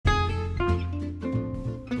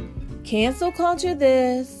Cancel culture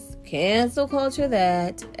this, cancel culture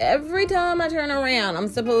that. Every time I turn around, I'm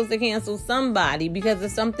supposed to cancel somebody because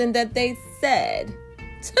of something that they said.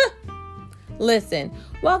 Listen,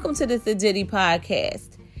 welcome to the Siditty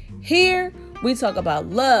podcast. Here, we talk about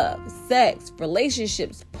love, sex,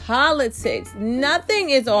 relationships, politics. Nothing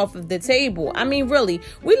is off of the table. I mean, really,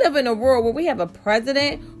 we live in a world where we have a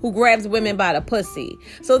president who grabs women by the pussy.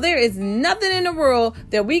 So there is nothing in the world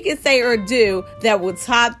that we can say or do that will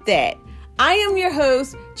top that. I am your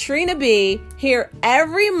host, Trina B, here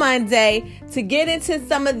every Monday to get into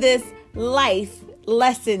some of this life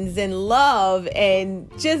lessons and love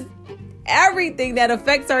and just everything that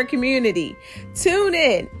affects our community. Tune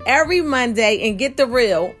in every Monday and get the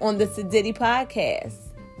real on the Siditty podcast.